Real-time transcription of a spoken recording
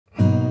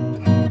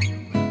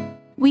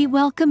We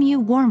welcome you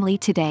warmly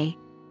today.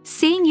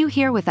 Seeing you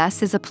here with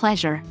us is a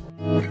pleasure.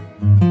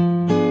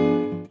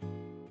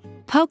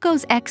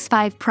 POCO's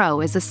X5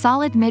 Pro is a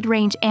solid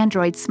mid-range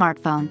Android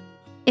smartphone.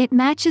 It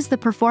matches the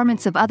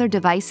performance of other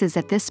devices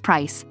at this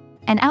price,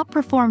 and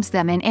outperforms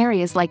them in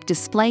areas like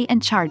display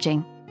and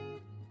charging.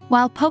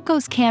 While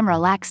POCO's camera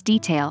lacks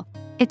detail,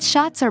 its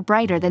shots are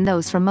brighter than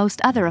those from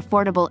most other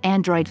affordable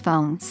Android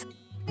phones.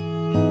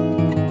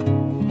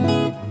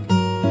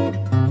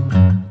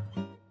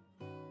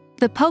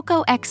 The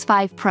POCO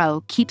X5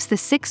 Pro keeps the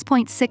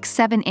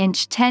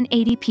 6.67-inch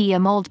 1080p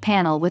AMOLED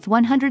panel with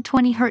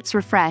 120Hz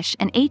refresh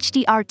and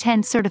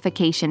HDR10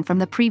 certification from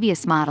the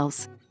previous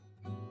models.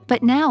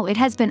 But now it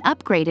has been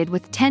upgraded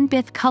with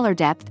 10-bit color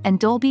depth and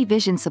Dolby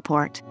Vision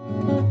support.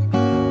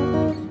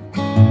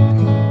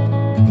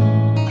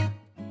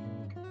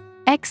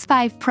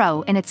 X5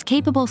 Pro and its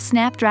capable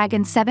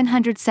Snapdragon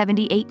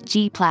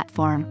 778G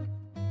platform.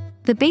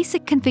 The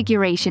basic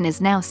configuration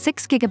is now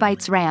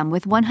 6GB RAM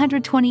with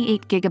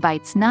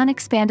 128GB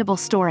non-expandable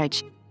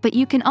storage, but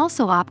you can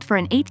also opt for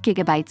an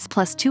 8GB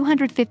plus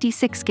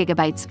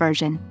 256GB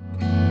version.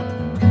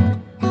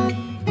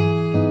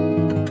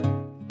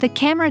 The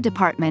camera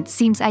department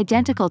seems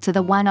identical to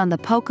the one on the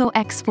POCO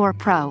X4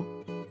 Pro.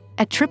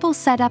 A triple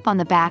setup on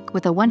the back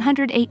with a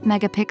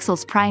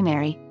 108MP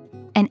primary,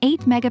 an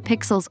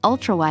 8MP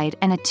ultrawide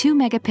and a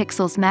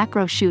 2MP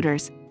macro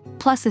shooters,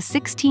 plus a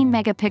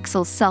 16MP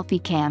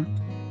selfie cam.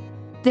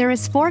 There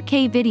is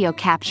 4K video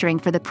capturing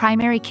for the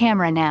primary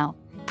camera now,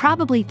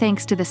 probably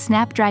thanks to the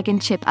Snapdragon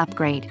chip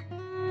upgrade.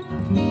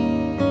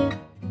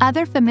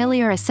 Other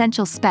familiar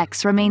essential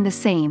specs remain the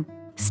same: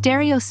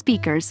 stereo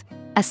speakers,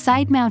 a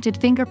side-mounted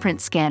fingerprint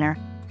scanner,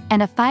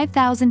 and a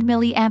 5000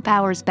 mAh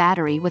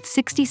battery with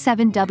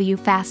 67W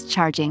fast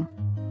charging.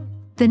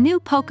 The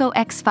new POCO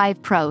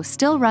X5 Pro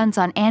still runs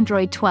on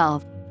Android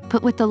 12,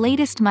 but with the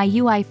latest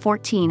MIUI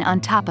 14 on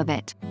top of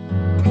it.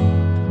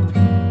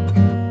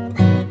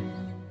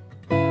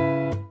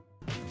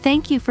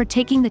 Thank you for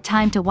taking the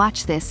time to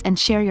watch this and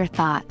share your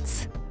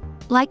thoughts.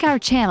 Like our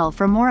channel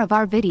for more of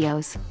our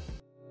videos.